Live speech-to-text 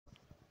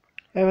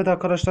Evet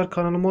arkadaşlar,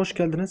 kanalıma hoş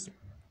geldiniz.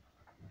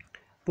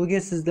 Bugün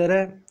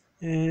sizlere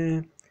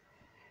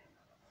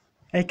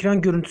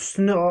ekran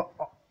görüntüsünü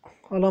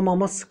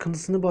alamama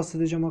sıkıntısını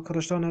bahsedeceğim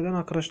arkadaşlar. Neden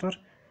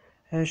arkadaşlar?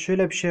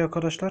 Şöyle bir şey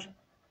arkadaşlar.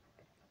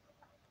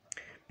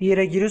 Bir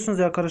yere giriyorsunuz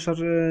ya arkadaşlar.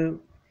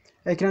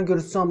 Ekran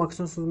görüntüsü almak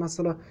istiyorsunuz.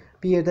 Mesela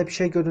bir yerde bir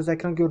şey gördünüz,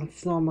 ekran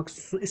görüntüsünü almak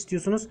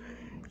istiyorsunuz.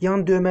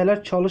 Yan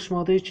düğmeler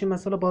çalışmadığı için,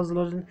 mesela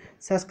bazılarının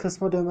ses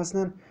kısma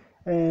düğmesinden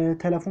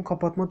telefon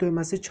kapatma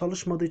düğmesi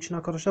çalışmadığı için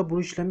arkadaşlar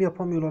bu işlemi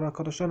yapamıyorlar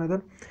arkadaşlar.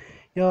 Neden?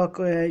 Ya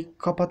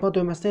kapatma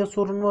düğmesinde ya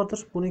sorun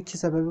vardır. Bunun iki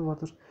sebebi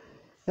vardır.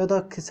 Ya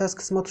da ses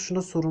kısma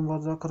tuşunda sorun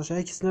vardır arkadaşlar.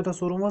 İkisinde de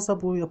sorun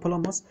varsa bu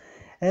yapılamaz.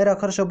 Eğer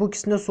arkadaşlar bu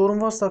ikisinde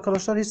sorun varsa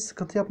arkadaşlar hiç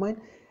sıkıntı yapmayın.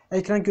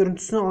 Ekran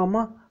görüntüsünü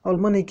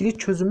alma ilgili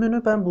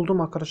çözümünü ben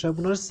buldum arkadaşlar.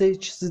 Bunları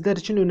sizler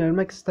için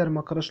önermek isterim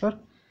arkadaşlar.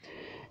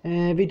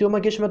 Videoma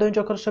geçmeden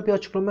önce arkadaşlar bir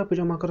açıklama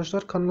yapacağım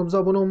arkadaşlar. Kanalımıza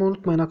abone olmayı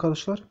unutmayın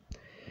arkadaşlar.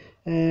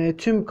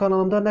 Tüm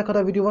kanalımda ne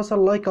kadar video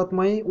varsa like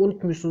atmayı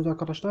unutmuyorsunuz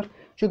arkadaşlar.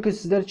 Çünkü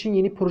sizler için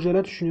yeni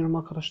projeler düşünüyorum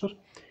arkadaşlar.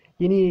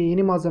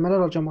 Yeni malzemeler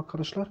alacağım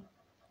arkadaşlar.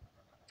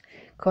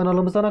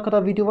 Kanalımızda ne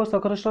kadar video varsa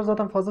arkadaşlar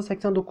zaten fazla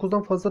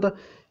 89'dan fazla da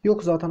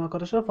yok zaten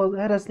arkadaşlar.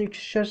 Her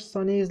 3'er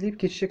saniye izleyip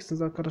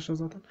geçeceksiniz arkadaşlar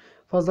zaten.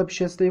 Fazla bir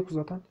şeysi de yok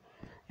zaten.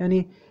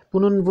 Yani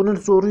bunun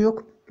zoru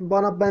yok.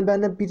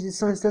 Benden bir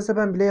insan isterse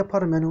ben bile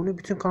yaparım yani onu.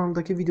 Bütün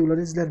kanaldaki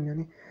videoları izlerim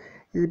yani.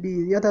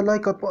 Ya da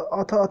like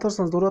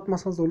atarsanız doğru,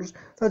 atmasanız da olur.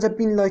 Sadece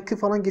 1000 like'ı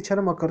falan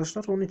geçerim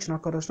arkadaşlar. Onun için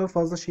arkadaşlar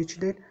fazla şey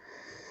için değil.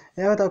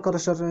 Evet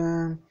arkadaşlar,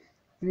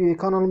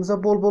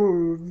 kanalımıza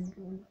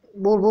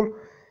bol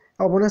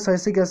abone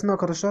sayısı gelsin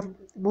arkadaşlar.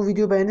 Bu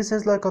videoyu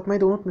beğendiyseniz like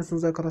atmayı da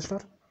unutmuyorsunuz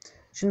arkadaşlar.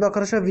 Şimdi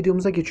arkadaşlar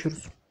videomuza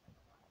geçiyoruz.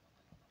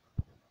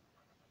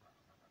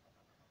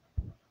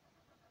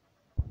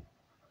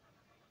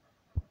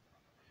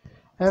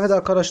 Evet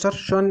arkadaşlar,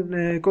 şu an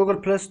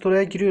Google Play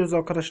Store'a giriyoruz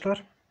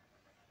arkadaşlar.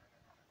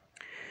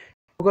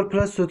 Google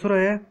Play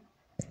Store'a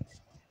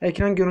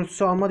ekran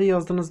görüntüsü alma diye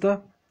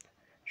yazdığınızda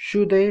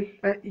şu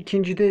değil,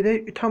 ikincide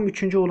de tam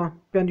üçüncü olan,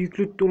 yani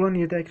yüklü olan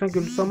yerde ekran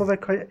görüntüsü alma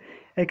ve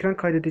ekran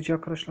kaydedici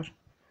arkadaşlar.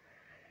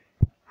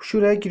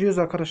 Şuraya giriyoruz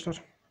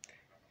arkadaşlar.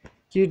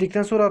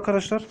 Girdikten sonra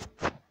arkadaşlar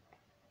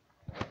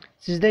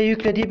sizde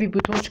yükle diye bir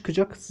buton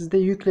çıkacak. Sizde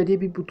yükle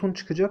diye bir buton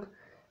çıkacak.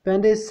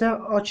 Bende ise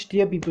aç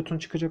diye bir buton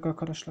çıkacak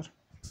arkadaşlar.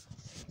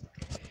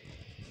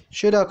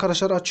 Şöyle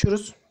arkadaşlar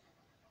açıyoruz.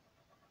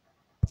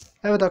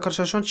 Evet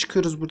arkadaşlar, şu an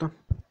çıkıyoruz buradan.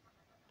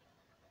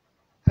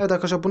 Evet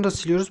arkadaşlar, bunu da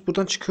siliyoruz.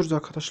 Buradan çıkıyoruz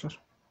arkadaşlar.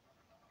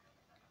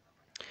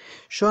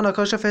 Şu an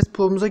arkadaşlar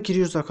Facebook'umuza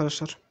giriyoruz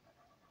arkadaşlar.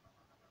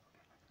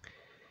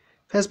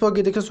 Facebook'a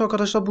girdikten sonra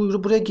arkadaşlar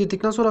buraya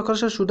girdikten sonra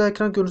arkadaşlar şurada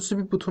ekran görüntüsü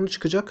bir butonu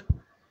çıkacak.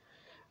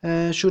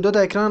 Şurada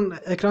da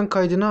ekran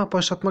kaydına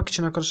başlatmak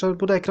için arkadaşlar.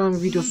 Bu da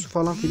ekran videosu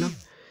falan filan.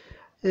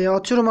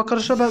 Atıyorum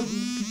arkadaşlar,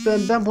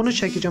 ben bunu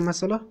çekeceğim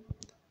mesela.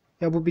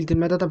 Ya bu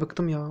bildirimlerde de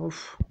bıktım ya.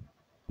 Of.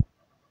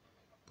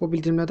 Bu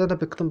bildirimlerde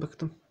de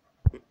bıktım.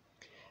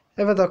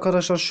 Evet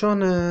arkadaşlar, şu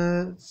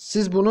an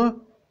siz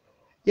bunu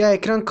ya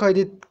ekran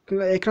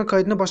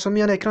kaydına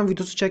başlamayan ekran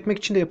videosu çekmek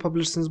için de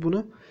yapabilirsiniz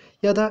bunu.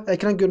 Ya da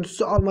ekran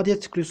görüntüsü alma diye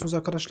tıklıyorsunuz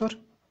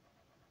arkadaşlar.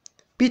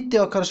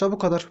 Bitti arkadaşlar, bu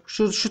kadar.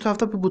 Şu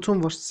tarafta bir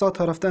buton var. Sağ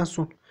tarafta en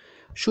son.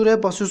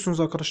 Şuraya basıyorsunuz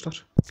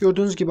arkadaşlar.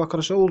 Gördüğünüz gibi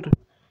arkadaşlar oldu.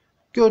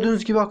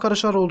 Gördüğünüz gibi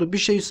arkadaşlar oldu.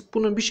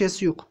 Bunun bir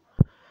şeysi yok.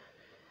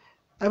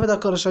 Evet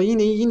arkadaşlar,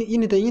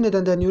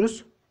 yeniden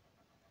deniyoruz.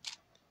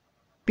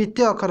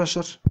 Bitti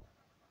arkadaşlar.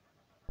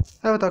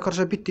 Evet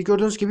arkadaşlar, bitti.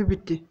 Gördüğünüz gibi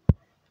bitti.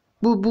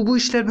 Bu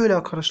işler böyle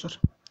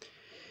arkadaşlar.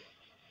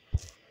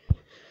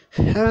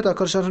 Evet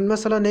arkadaşlar,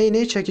 mesela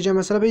neyi çekeceğim,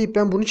 mesela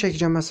ben bunu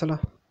çekeceğim mesela.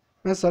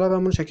 Mesela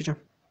ben bunu çekeceğim.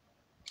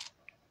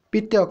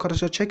 Bitti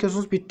arkadaşlar,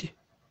 çekiyorsunuz, bitti.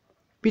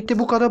 Bitti,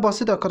 bu kadar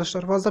basit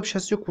arkadaşlar. Fazla bir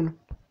şeysi yok bunun.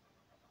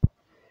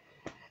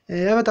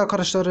 Evet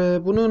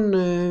arkadaşlar,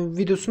 bunun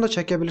videosunu da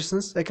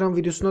çekebilirsiniz. Ekran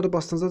videosuna da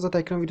bastığınızda zaten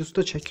ekran videosu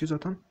da çekiyor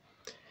zaten.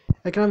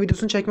 Ekran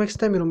videosunu çekmek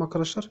istemiyorum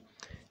arkadaşlar.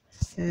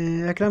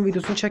 Ekran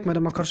videosunu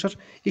çekmedim arkadaşlar.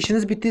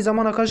 İşiniz bittiği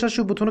zaman arkadaşlar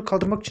şu butonu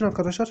kaldırmak için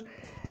arkadaşlar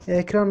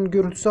ekran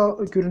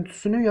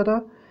görüntüsünü ya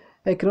da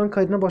ekran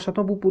kaydına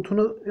başlatma bu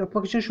butonu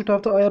yapmak için şu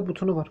tarafta ayar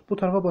butonu var. Bu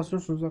tarafa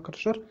basıyorsunuz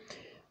arkadaşlar.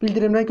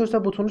 Bildirimler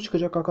göster butonu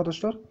çıkacak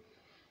arkadaşlar.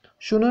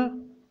 Şunu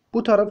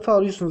bu tarafa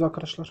alıyorsunuz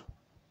arkadaşlar.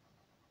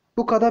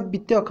 Bu kadar,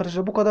 bitti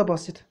arkadaşlar. Bu kadar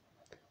basit.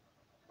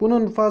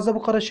 Bunun fazla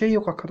bu kadar şey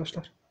yok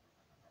arkadaşlar.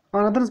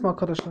 Anladınız mı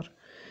arkadaşlar?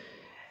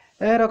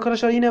 Eğer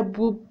arkadaşlar yine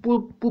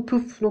bu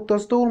püf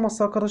noktası da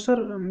olmazsa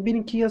arkadaşlar,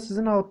 bilin ki ya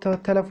sizin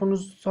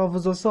telefonunuz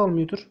hafızası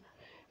almıyordur.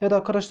 Ya da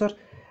arkadaşlar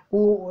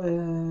bu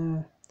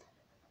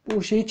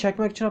şeyi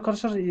çekmek için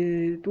arkadaşlar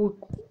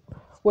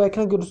o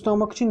ekran görüntüsünü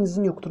almak için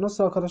izin yoktur.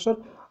 Nasıl arkadaşlar?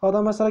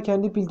 Adam mesela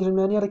kendi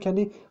bildirimlerini ya da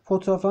kendi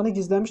fotoğraflarını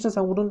gizlemiş de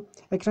sen bunun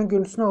ekran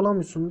görüntüsünü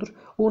alamıyorsundur.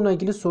 Onunla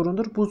ilgili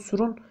sorundur. Bu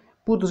sorun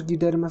budur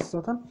giderilmesi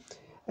zaten.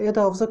 Ya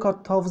da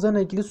hafızayla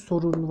ilgili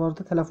sorun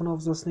vardı. Telefon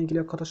hafızasıyla ilgili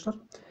arkadaşlar.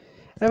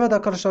 Evet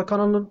arkadaşlar,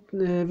 kanalın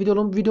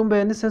videomu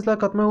beğendiyseniz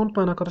like atmayı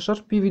unutmayın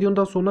arkadaşlar. Bir videonun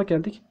daha sonuna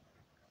geldik.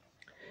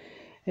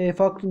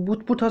 Farklı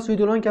bu tarz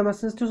videoların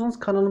gelmesini istiyorsanız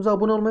kanalımıza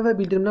abone olmayı ve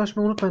bildirimleri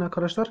açmayı unutmayın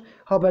arkadaşlar.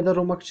 Haberdar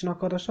olmak için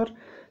arkadaşlar.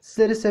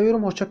 Sizleri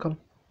seviyorum. Hoşça kalın.